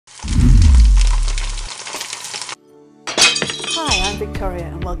Victoria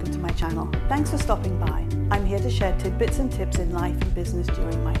and welcome to my channel. Thanks for stopping by. I'm here to share tidbits and tips in life and business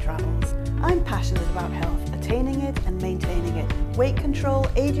during my travels. I'm passionate about health, attaining it and maintaining it, weight control,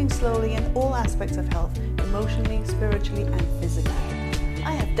 aging slowly and all aspects of health, emotionally, spiritually and physically.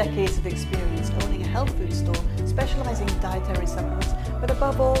 I have decades of experience owning a health food store, specializing in dietary supplements, but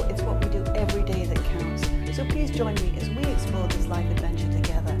above all, it's what we do every day that counts. So please join me as we explore this life adventure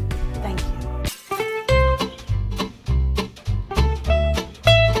together. Thank you.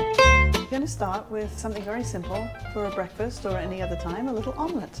 We're going to start with something very simple for a breakfast or any other time, a little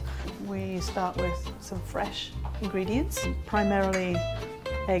omelette. We start with some fresh ingredients, primarily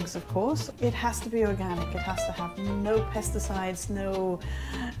eggs, of course. It has to be organic. It has to have no pesticides,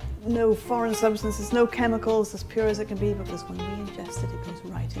 no foreign substances, no chemicals, as pure as it can be, because when we ingest it, it goes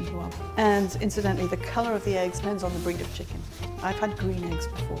right into our body. And incidentally, the color of the eggs depends on the breed of chicken. I've had green eggs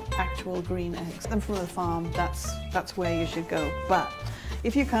before, actual green eggs. Them from the farm, that's where you should go. But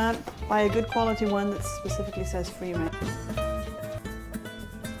if you can't, buy a good quality one that specifically says free range.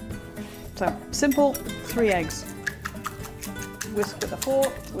 So, simple, 3 eggs. Whisk with a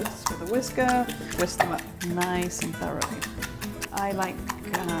fork, whisk with a whisker, whisk them up nice and thoroughly. I like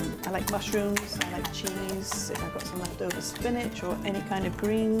mushrooms, I like cheese, if I've got some leftover spinach or any kind of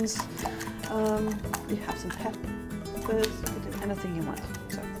greens. You have some peppers, you can do anything you want.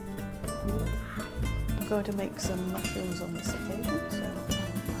 So, I'm going to make some mushrooms on this occasion, so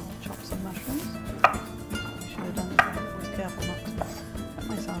I'll chop some mushrooms. I should have done that, I was careful not to cut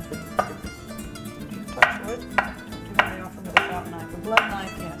myself. Touch wood. Very often with a sharp knife. A blunt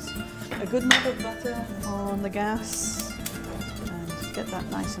knife, yes. A good knob of butter on the gas and get that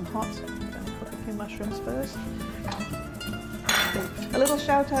nice and hot. I'm going to cook a few mushrooms first. A little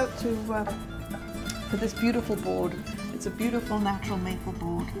shout out to this beautiful board. It's a beautiful natural maple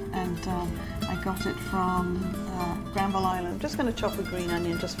board and I got it from Granville Island. I'm just going to chop a green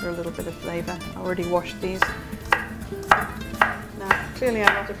onion just for a little bit of flavour. I already washed these. Now, clearly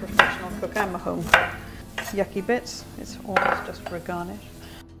I'm not a professional cook, I'm a home cook. Yucky bits, it's almost just for a garnish.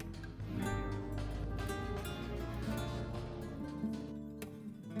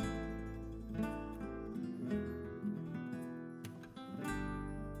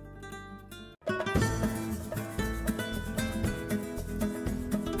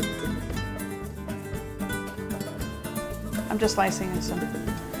 I'm just slicing in some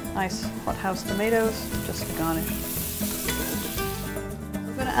nice hothouse tomatoes just to garnish.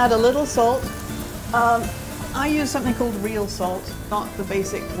 I'm going to add a little salt. I use something called real salt, not the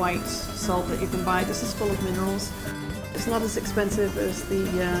basic white salt that you can buy. This is full of minerals. It's not as expensive as the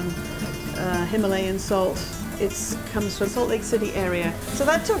Himalayan salt. It comes from Salt Lake City area. So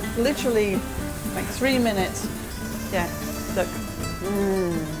that took literally like 3 minutes. Yeah, look.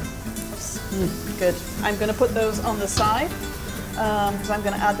 Good. I'm going to put those on the side because I'm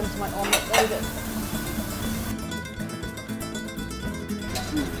going to add them to my omelette later.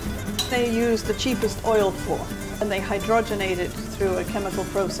 They use the cheapest oil for, and they hydrogenate it through a chemical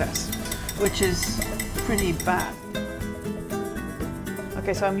process, which is pretty bad.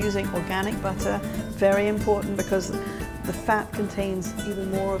 Okay, so I'm using organic butter, very important because the fat contains even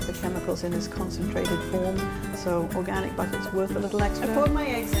more of the chemicals in this concentrated form, so organic butter is worth a little extra. I poured my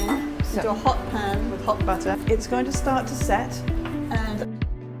eggs in into a hot pan with hot butter. It's going to start to set, and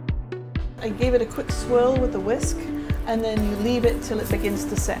I gave it a quick swirl with the whisk, and then you leave it till it begins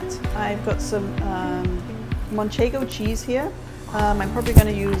to set. I've got some Manchego cheese here. I'm probably going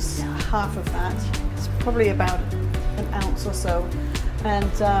to use half of that. It's probably about an ounce or so.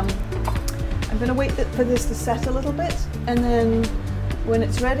 And I'm going to wait for this to set a little bit, and then when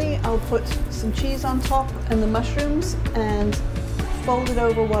it's ready, I'll put some cheese on top and the mushrooms and fold it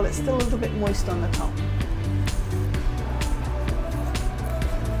over while it's still a little bit moist on the top.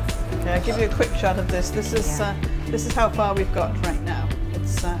 Okay, I'll give you a quick shot of this. This is how far we've got right now.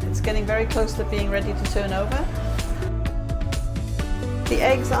 It's getting very close to being ready to turn over. The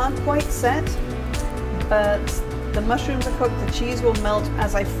eggs aren't quite set, but the mushrooms are cooked. The cheese will melt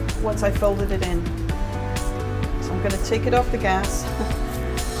once I folded it in. So I'm going to take it off the gas.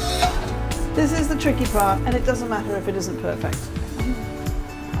 This is the tricky part, and it doesn't matter if it isn't perfect.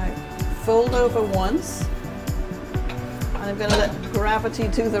 I fold over once, and I'm going to let gravity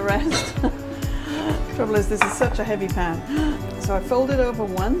do the rest. Trouble is, this is such a heavy pan. So I fold it over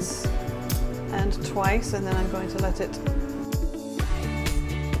once and twice, and then I'm going to let it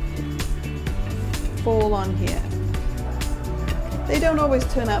fall on here. They don't always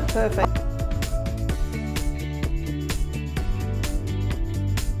turn out perfect.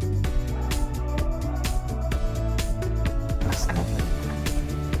 That's lovely.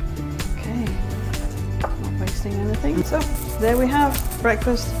 Okay, not wasting anything. So there we have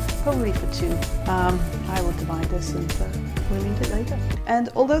breakfast, probably for two. I will divide this and we'll eat it later. And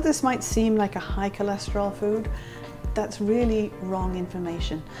although this might seem like a high cholesterol food, that's really wrong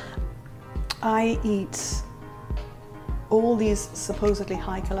information. I eat all these supposedly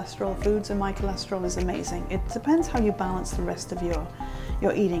high cholesterol foods and my cholesterol is amazing. It depends how you balance the rest of your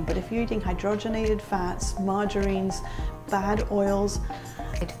eating, but if you're eating hydrogenated fats, margarines, bad oils,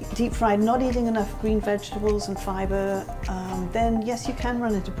 deep fried, not eating enough green vegetables and fiber, then yes, you can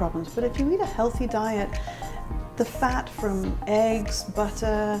run into problems. But if you eat a healthy diet, the fat from eggs,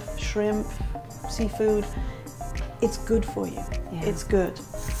 butter, shrimp, seafood, it's good for you. Yeah. It's good.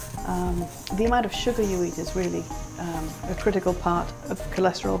 The amount of sugar you eat is really a critical part of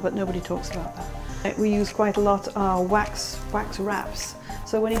cholesterol, but nobody talks about that. We use quite a lot wax wraps.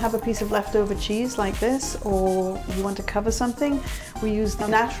 So when you have a piece of leftover cheese like this, or you want to cover something, we use the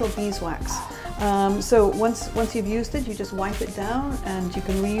natural beeswax. So once you've used it, you just wipe it down and you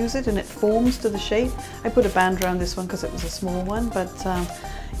can reuse it and it forms to the shape. I put a band around this one because it was a small one, but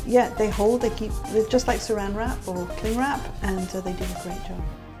yeah, they hold, they're just like saran wrap or cling wrap, and they do a great job.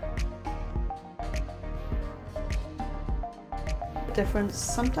 Difference,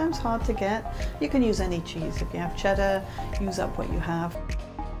 sometimes hard to get. You can use any cheese. If you have cheddar, use up what you have.